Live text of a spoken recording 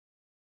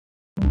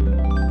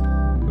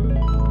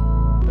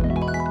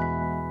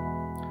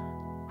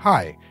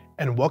Hi,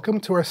 and welcome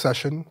to our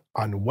session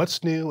on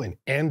what's new in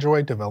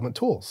Android development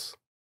tools.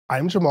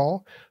 I'm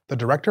Jamal, the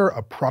Director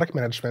of Product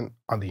Management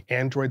on the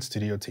Android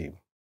Studio team.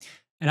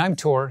 And I'm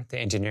Tor, the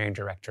Engineering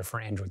Director for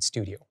Android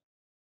Studio.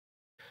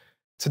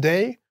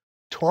 Today,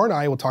 Tor and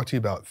I will talk to you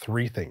about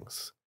three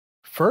things.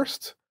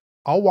 First,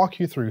 I'll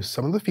walk you through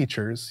some of the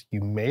features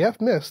you may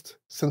have missed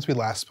since we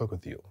last spoke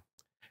with you.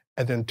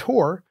 And then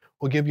Tor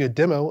will give you a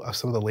demo of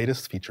some of the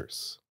latest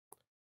features.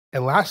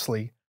 And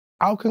lastly,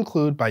 I'll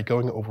conclude by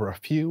going over a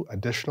few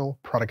additional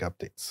product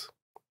updates.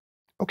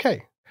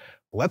 Okay,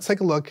 let's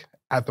take a look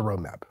at the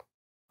roadmap.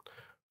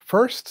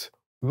 First,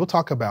 we will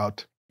talk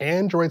about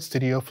Android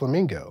Studio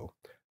Flamingo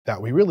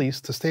that we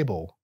released to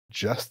stable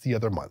just the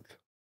other month.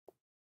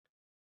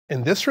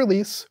 In this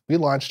release, we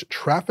launched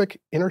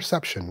Traffic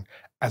Interception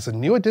as a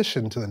new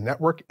addition to the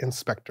Network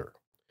Inspector.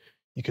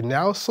 You can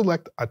now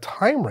select a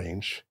time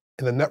range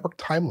in the network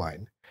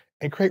timeline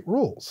and create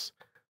rules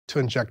to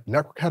inject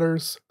network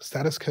headers,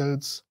 status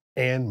codes,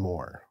 and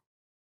more.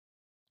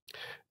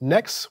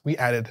 Next, we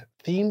added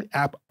Themed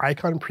App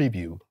Icon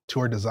Preview to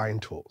our design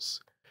tools.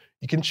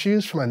 You can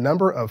choose from a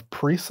number of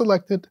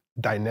pre-selected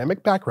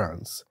dynamic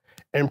backgrounds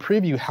and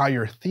preview how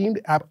your themed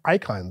app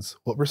icons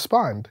will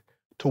respond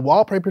to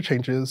wallpaper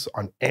changes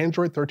on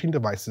Android 13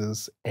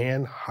 devices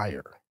and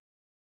higher.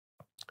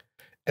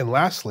 And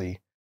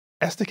lastly,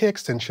 SDK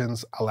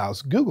Extensions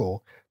allows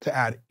Google to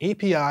add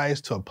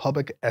APIs to a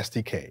public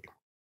SDK.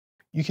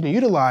 You can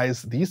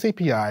utilize these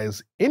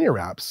APIs in your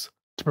apps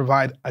to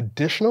provide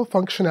additional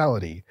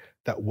functionality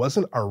that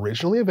wasn't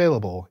originally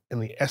available in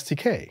the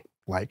SDK,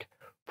 like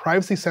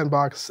Privacy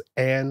Sandbox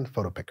and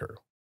Photo Picker.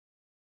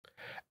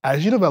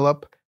 As you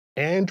develop,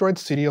 Android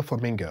Studio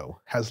Flamingo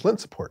has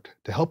lint support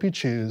to help you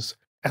choose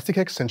SDK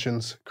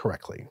extensions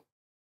correctly.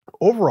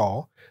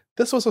 Overall,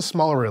 this was a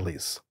smaller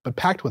release, but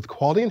packed with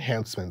quality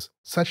enhancements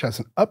such as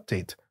an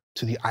update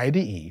to the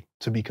IDE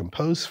to be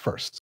Compose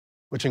first,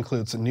 which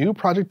includes new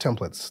project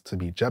templates to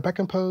be Jetpack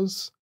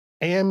Compose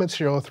and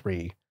Material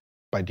 3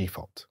 by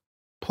default,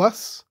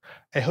 plus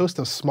a host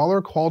of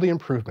smaller quality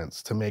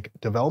improvements to make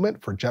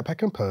development for Jetpack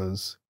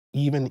Compose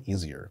even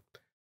easier.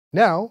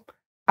 Now,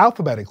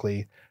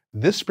 alphabetically,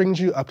 this brings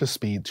you up to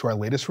speed to our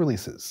latest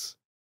releases,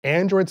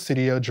 Android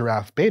Studio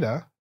Giraffe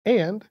Beta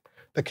and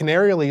the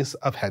Canary release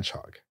of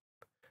Hedgehog.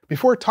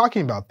 Before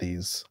talking about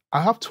these,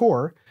 I'll have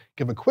Tor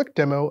give a quick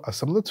demo of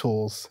some of the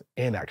tools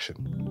in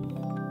action.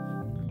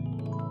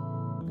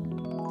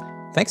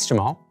 Thanks,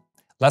 Jamal.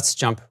 Let's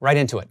jump right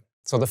into it.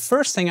 So the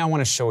first thing I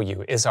want to show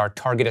you is our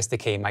Target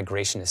SDK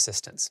migration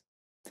assistance.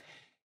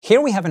 Here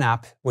we have an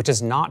app which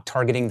is not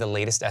targeting the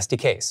latest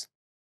SDKs.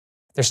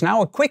 There's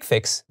now a quick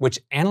fix which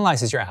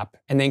analyzes your app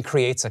and then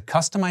creates a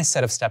customized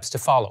set of steps to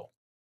follow.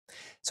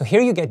 So here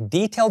you get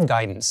detailed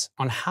guidance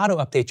on how to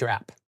update your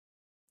app.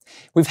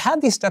 We've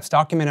had these steps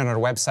documented on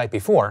our website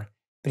before,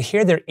 but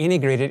here they're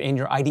integrated in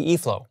your IDE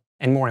flow.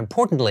 And more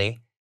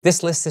importantly,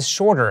 this list is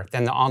shorter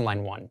than the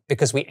online one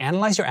because we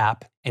analyze your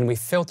app and we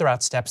filter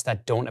out steps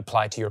that don't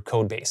apply to your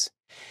code base.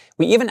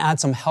 We even add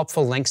some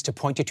helpful links to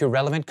point you to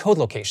relevant code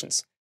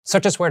locations,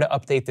 such as where to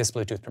update this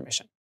Bluetooth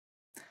permission.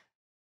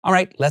 All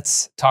right,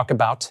 let's talk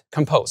about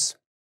Compose.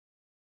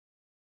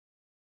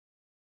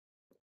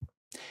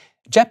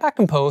 Jetpack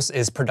Compose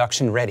is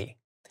production ready,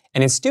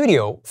 and in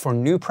Studio, for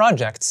new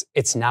projects,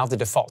 it's now the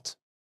default.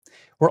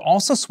 We're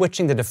also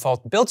switching the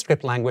default build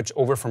script language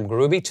over from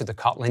Groovy to the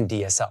Kotlin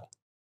DSL.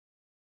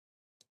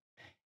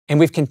 And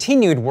we've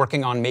continued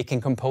working on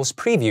making Compose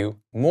Preview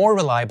more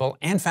reliable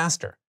and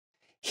faster.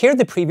 Here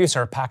the previews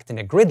are packed in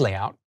a grid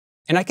layout,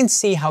 and I can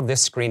see how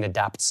this screen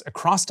adapts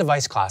across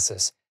device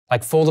classes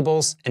like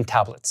foldables and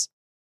tablets.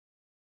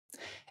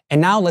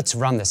 And now let's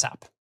run this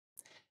app.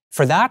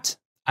 For that,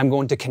 I'm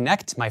going to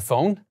connect my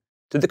phone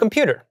to the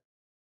computer.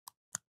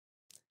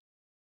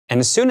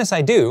 And as soon as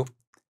I do,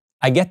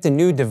 I get the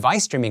new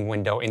device streaming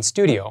window in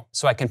Studio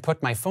so I can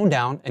put my phone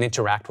down and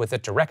interact with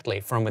it directly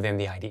from within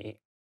the IDE.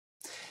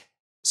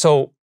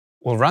 So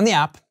we'll run the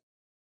app.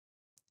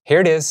 Here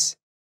it is.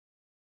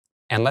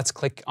 And let's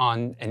click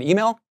on an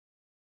email.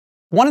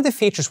 One of the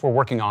features we're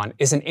working on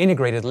is an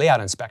integrated layout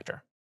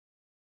inspector.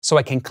 So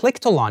I can click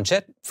to launch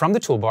it from the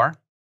toolbar.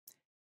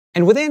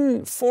 And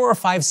within 4 or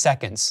 5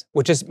 seconds,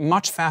 which is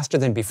much faster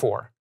than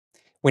before,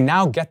 we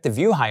now get the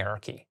view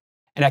hierarchy.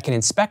 And I can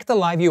inspect the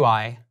live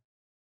UI,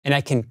 and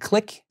I can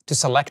click to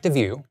select a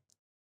view.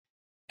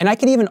 And I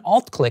can even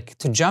alt-click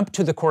to jump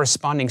to the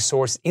corresponding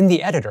source in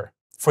the editor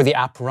for the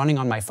app running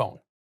on my phone.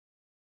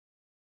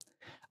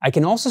 I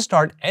can also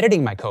start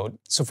editing my code.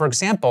 So for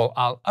example,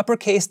 I'll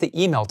uppercase the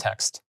email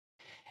text.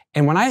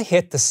 And when I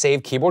hit the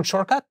Save keyboard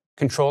shortcut,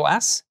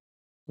 Control-S,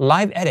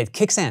 Live Edit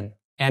kicks in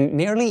and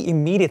nearly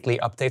immediately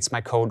updates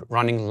my code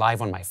running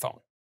live on my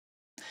phone.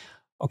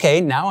 Okay,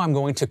 now I'm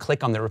going to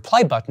click on the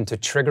reply button to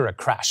trigger a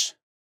crash.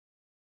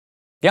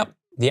 Yep,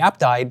 the app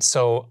died,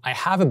 so I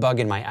have a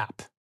bug in my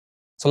app.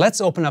 So let's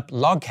open up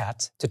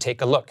Logcat to take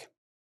a look.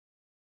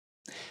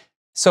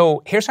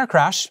 So here's our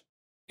crash,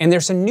 and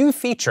there's a new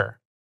feature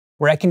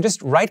where I can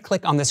just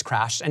right-click on this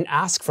crash and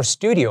ask for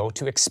Studio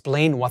to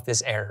explain what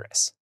this error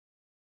is.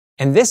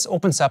 And this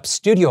opens up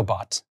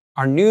StudioBot,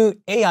 our new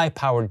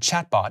AI-powered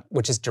chatbot,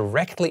 which is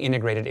directly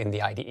integrated in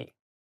the IDE.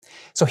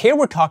 So here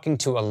we're talking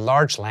to a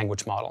large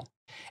language model,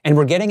 and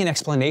we're getting an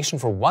explanation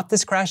for what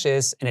this crash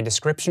is and a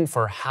description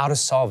for how to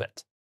solve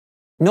it.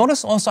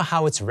 Notice also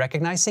how it's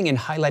recognizing and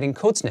highlighting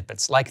code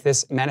snippets like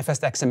this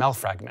manifest XML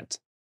fragment.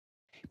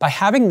 By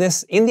having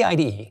this in the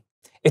IDE,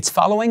 it's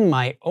following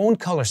my own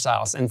color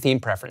styles and theme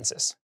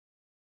preferences.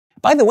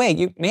 By the way,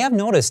 you may have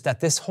noticed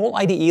that this whole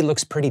IDE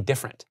looks pretty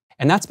different,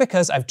 and that's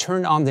because I've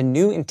turned on the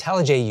new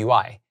IntelliJ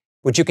UI,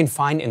 which you can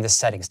find in the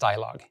settings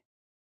dialog.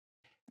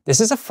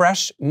 This is a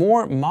fresh,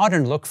 more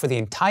modern look for the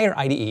entire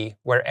IDE,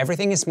 where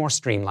everything is more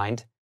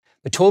streamlined.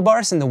 The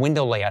toolbars and the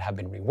window layout have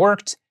been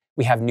reworked,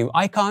 we have new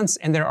icons,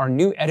 and there are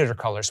new editor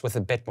colors with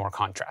a bit more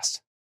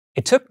contrast.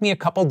 It took me a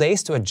couple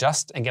days to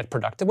adjust and get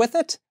productive with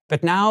it,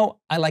 but now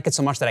I like it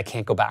so much that I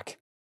can't go back.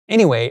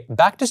 Anyway,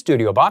 back to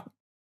StudioBot.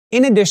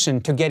 In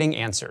addition to getting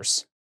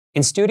answers,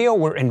 in Studio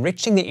we're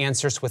enriching the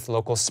answers with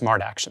local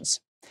smart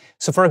actions.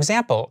 So for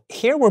example,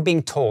 here we're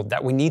being told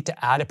that we need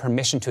to add a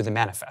permission to the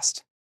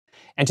manifest.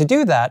 And to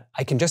do that,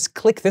 I can just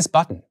click this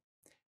button.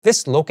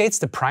 This locates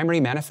the primary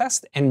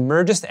manifest and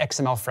merges the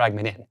XML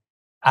fragment in,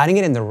 adding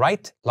it in the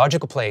right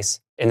logical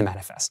place in the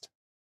manifest.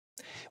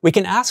 We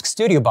can ask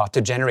StudioBot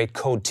to generate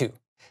code too.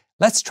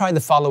 Let's try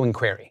the following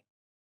query.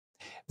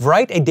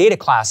 Write a data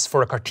class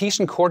for a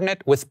Cartesian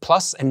coordinate with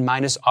plus and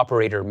minus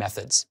operator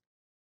methods.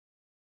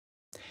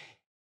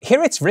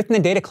 Here it's written a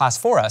data class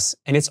for us,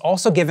 and it's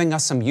also giving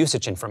us some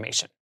usage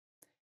information.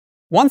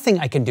 One thing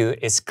I can do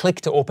is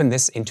click to open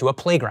this into a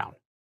playground.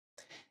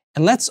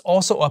 And let's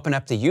also open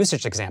up the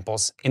usage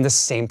examples in the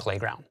same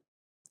playground.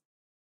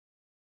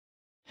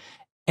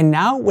 And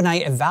now when I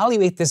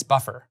evaluate this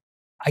buffer,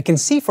 I can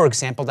see, for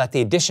example, that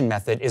the addition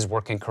method is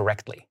working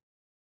correctly.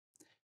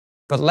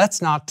 But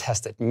let's not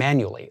test it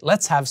manually.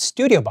 Let's have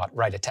StudioBot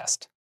write a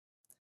test.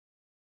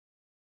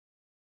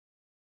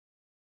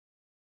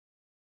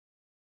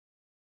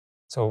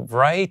 So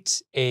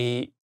write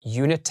a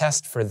unit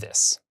test for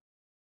this.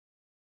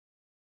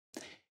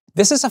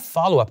 This is a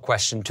follow-up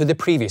question to the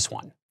previous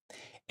one,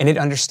 and it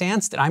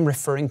understands that I'm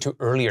referring to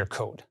earlier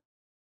code.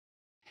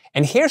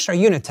 And here's our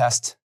unit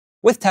test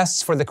with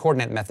tests for the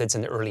coordinate methods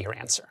in the earlier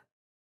answer.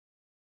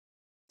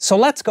 So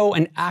let's go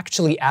and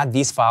actually add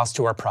these files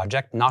to our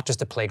project, not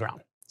just a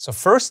playground. So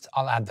first,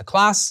 I'll add the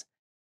class.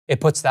 It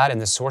puts that in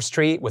the source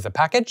tree with a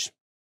package.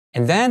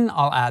 And then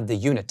I'll add the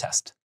unit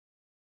test.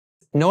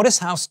 Notice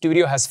how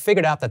Studio has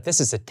figured out that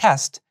this is a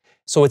test,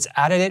 so it's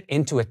added it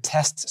into a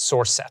test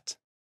source set.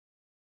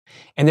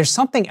 And there's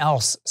something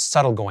else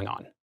subtle going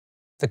on.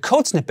 The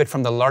code snippet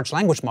from the large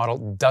language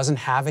model doesn't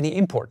have any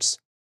imports.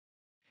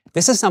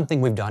 This is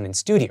something we've done in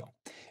Studio.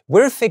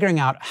 We're figuring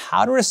out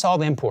how to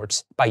resolve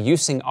imports by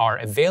using our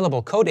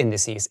available code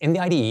indices in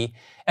the IDE,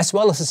 as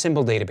well as a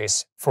symbol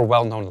database for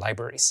well-known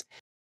libraries.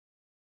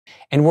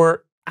 And we're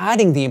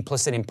adding the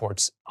implicit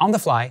imports on the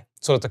fly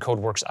so that the code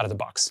works out of the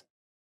box.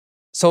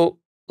 So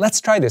let's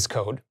try this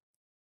code.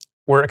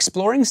 We're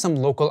exploring some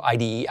local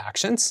IDE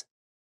actions.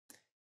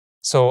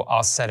 So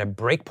I'll set a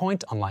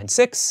breakpoint on line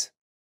 6.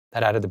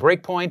 That added the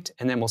breakpoint,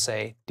 and then we'll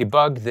say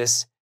debug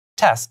this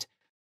test.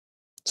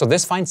 So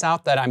this finds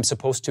out that I'm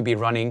supposed to be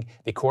running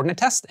the coordinate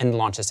test and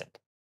launches it.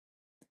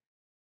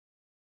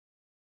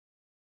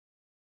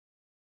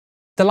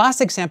 The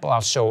last example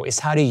I'll show is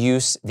how to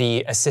use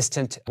the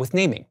assistant with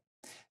naming.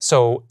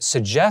 So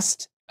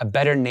suggest a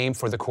better name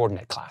for the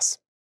coordinate class.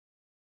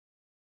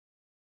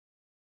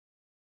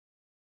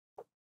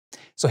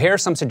 So here are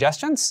some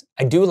suggestions.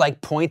 I do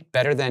like point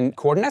better than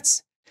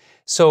coordinates.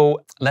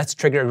 So let's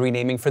trigger a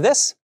renaming for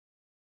this.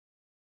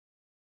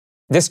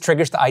 This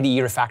triggers the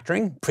IDE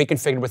refactoring,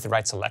 pre-configured with the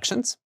right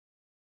selections.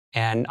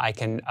 And I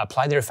can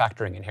apply the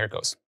refactoring, and here it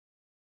goes.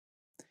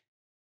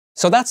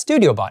 So that's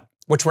StudioBot,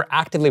 which we're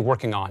actively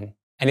working on.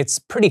 And it's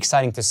pretty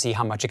exciting to see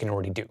how much it can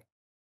already do.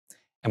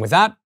 And with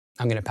that,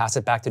 I'm going to pass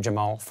it back to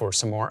Jamal for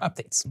some more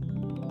updates.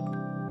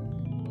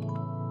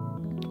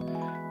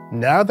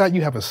 Now that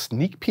you have a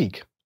sneak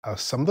peek of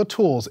some of the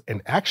tools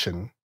in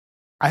action,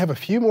 I have a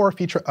few more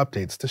feature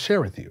updates to share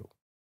with you.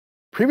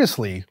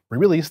 Previously, we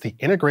released the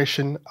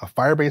integration of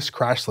Firebase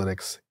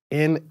Crashlytics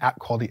in App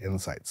Quality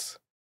Insights.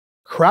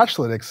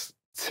 Crashlytics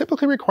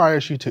typically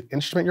requires you to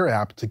instrument your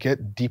app to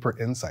get deeper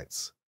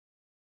insights.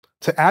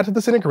 To add to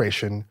this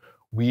integration,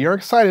 we are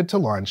excited to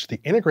launch the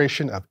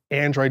integration of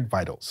Android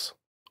Vitals.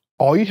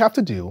 All you have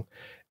to do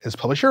is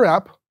publish your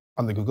app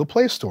on the Google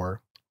Play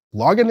Store,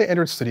 log into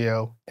Android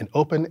Studio, and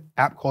open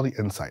App Quality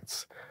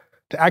Insights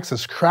to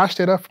access crash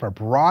data from a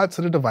broad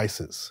set of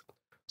devices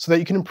so that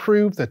you can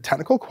improve the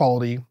technical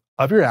quality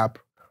of your app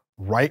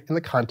right in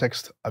the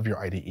context of your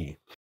IDE.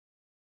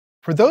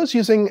 For those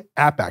using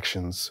App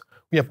Actions,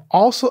 we have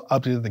also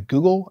updated the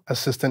Google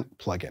Assistant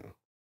plugin.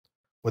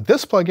 With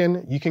this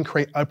plugin, you can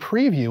create a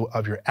preview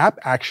of your app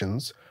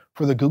actions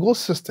for the Google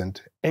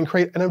Assistant and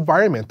create an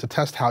environment to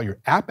test how your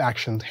app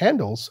action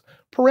handles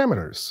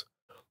parameters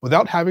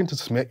without having to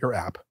submit your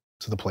app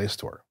to the Play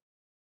Store.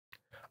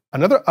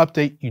 Another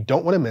update you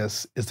don't want to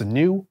miss is the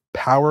new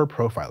Power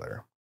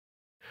Profiler.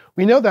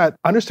 We know that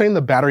understanding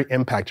the battery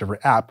impact of your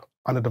app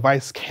on a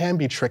device can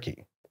be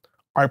tricky.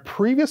 Our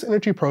previous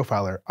energy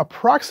profiler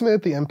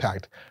approximated the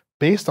impact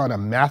based on a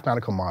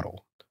mathematical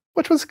model,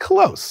 which was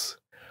close,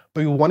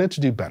 but we wanted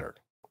to do better.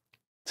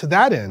 To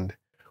that end,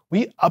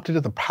 we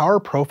updated the power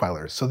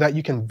profiler so that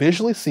you can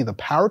visually see the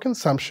power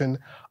consumption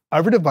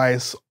of your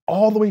device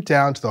all the way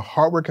down to the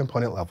hardware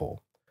component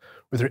level,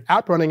 with your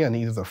app running in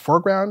either the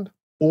foreground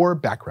or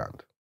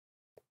background.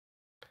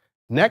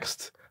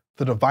 Next,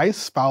 the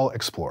Device File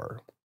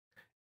Explorer.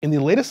 In the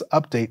latest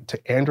update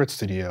to Android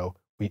Studio,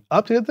 we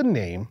updated the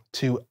name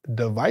to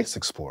Device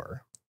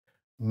Explorer,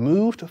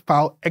 moved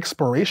file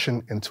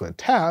exploration into a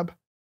tab,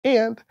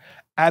 and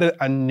added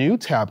a new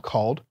tab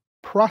called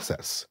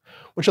Process,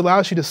 which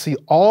allows you to see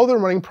all the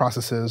running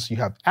processes you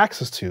have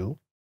access to,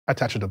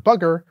 attach a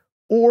debugger,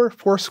 or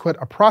force quit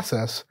a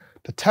process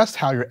to test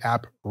how your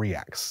app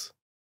reacts.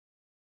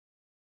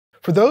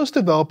 For those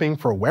developing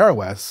for Wear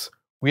OS,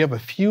 we have a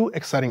few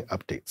exciting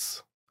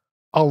updates.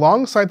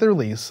 Alongside the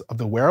release of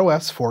the Wear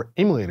OS 4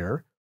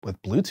 emulator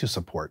with Bluetooth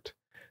support,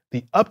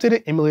 the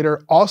updated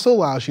emulator also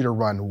allows you to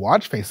run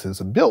watch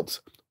faces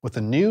built with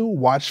the new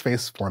watch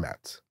face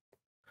format.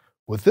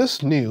 With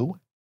this new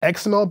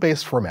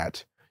XML-based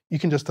format, you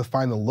can just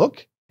define the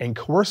look and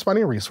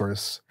corresponding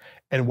resource,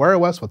 and Wear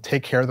OS will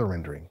take care of the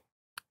rendering.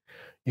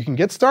 You can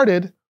get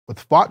started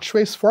with watch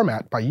face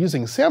format by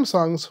using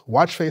Samsung's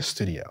Watch Face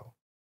Studio.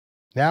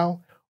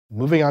 Now,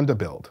 moving on to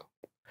build.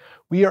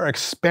 We are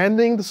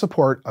expanding the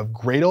support of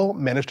Gradle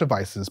managed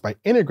devices by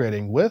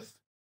integrating with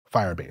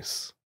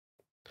Firebase.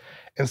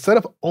 Instead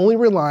of only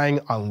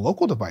relying on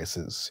local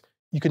devices,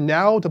 you can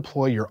now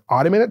deploy your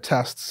automated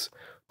tests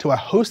to a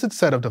hosted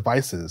set of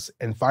devices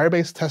in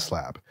Firebase Test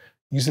Lab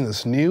using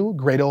this new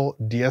Gradle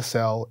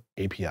DSL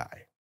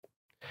API.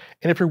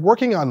 And if you're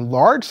working on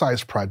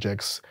large-sized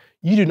projects,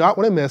 you do not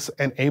want to miss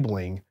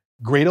enabling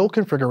Gradle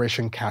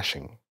configuration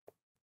caching.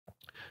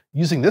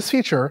 Using this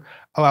feature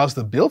allows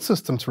the build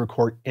system to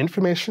record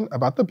information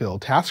about the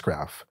build task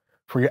graph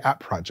for your app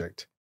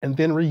project and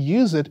then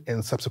reuse it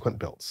in subsequent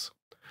builds.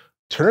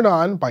 Turn it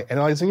on by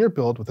analyzing your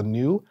build with a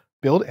new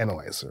build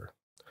analyzer.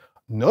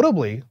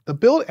 Notably, the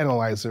build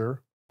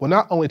analyzer will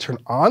not only turn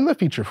on the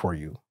feature for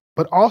you,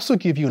 but also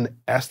give you an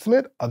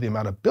estimate of the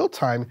amount of build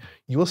time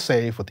you will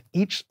save with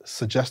each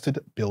suggested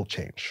build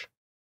change.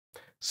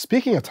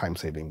 Speaking of time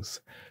savings,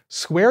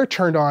 Square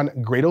turned on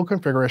Gradle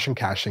configuration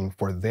caching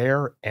for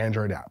their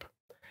Android app.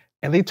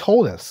 And they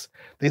told us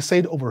they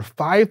saved over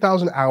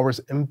 5,000 hours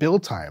in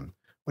build time,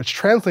 which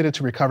translated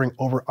to recovering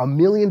over $1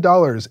 million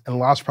in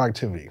lost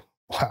productivity.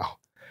 Wow.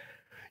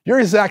 Your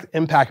exact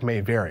impact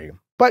may vary,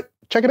 but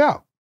check it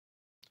out.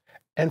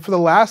 And for the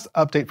last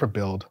update for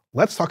build,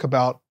 let's talk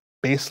about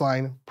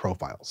baseline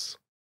profiles.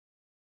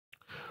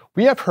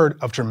 We have heard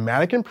of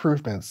dramatic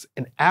improvements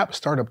in app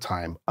startup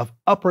time of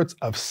upwards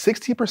of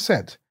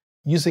 60%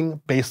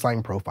 using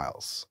baseline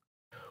profiles.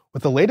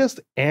 With the latest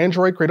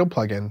Android Gradle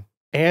plugin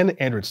and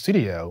Android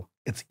Studio,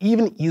 it's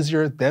even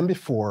easier than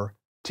before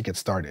to get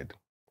started.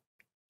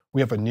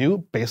 We have a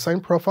new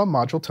baseline profile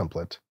module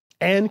template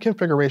and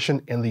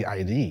configuration in the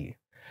IDE.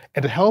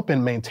 And to help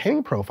in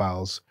maintaining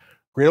profiles,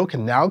 Gradle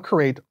can now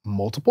create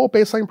multiple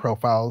baseline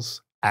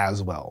profiles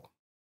as well.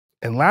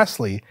 And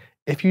lastly,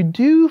 if you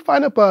do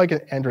find a bug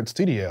in Android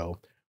Studio,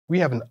 we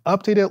have an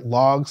updated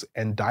logs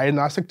and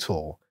diagnostic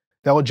tool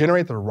that will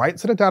generate the right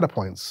set of data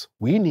points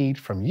we need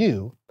from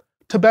you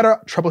to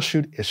better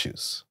troubleshoot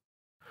issues.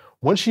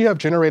 Once you have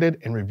generated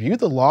and reviewed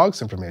the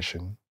logs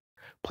information,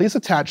 please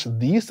attach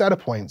these data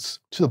points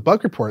to the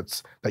bug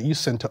reports that you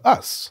send to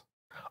us,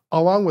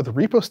 along with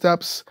repo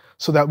steps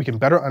so that we can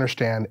better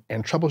understand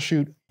and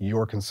troubleshoot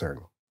your concern.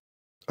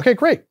 Okay,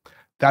 great.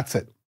 That's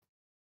it.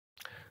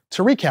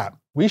 To recap,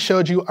 we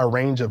showed you a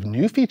range of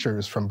new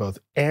features from both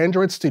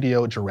Android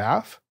Studio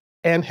Giraffe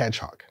and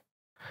Hedgehog.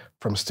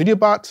 From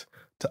StudioBot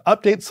to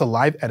updates to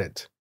Live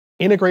Edit,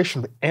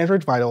 integration with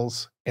Android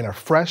Vitals, and a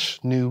fresh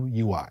new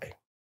UI.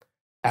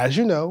 As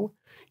you know,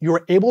 you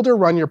are able to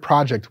run your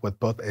project with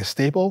both a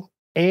stable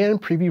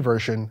and preview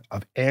version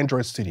of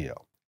Android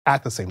Studio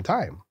at the same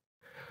time.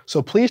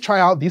 So please try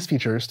out these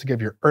features to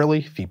give your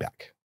early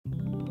feedback.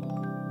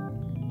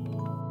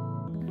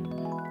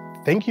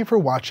 Thank you for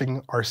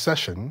watching our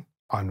session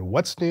on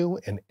what's new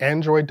in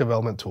Android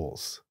development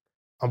tools.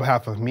 On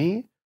behalf of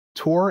me,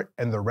 Tor,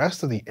 and the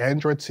rest of the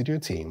Android Studio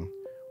team,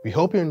 we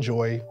hope you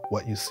enjoy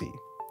what you see.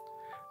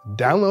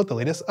 Download the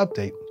latest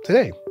update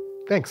today.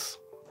 Thanks.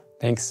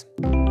 Thanks.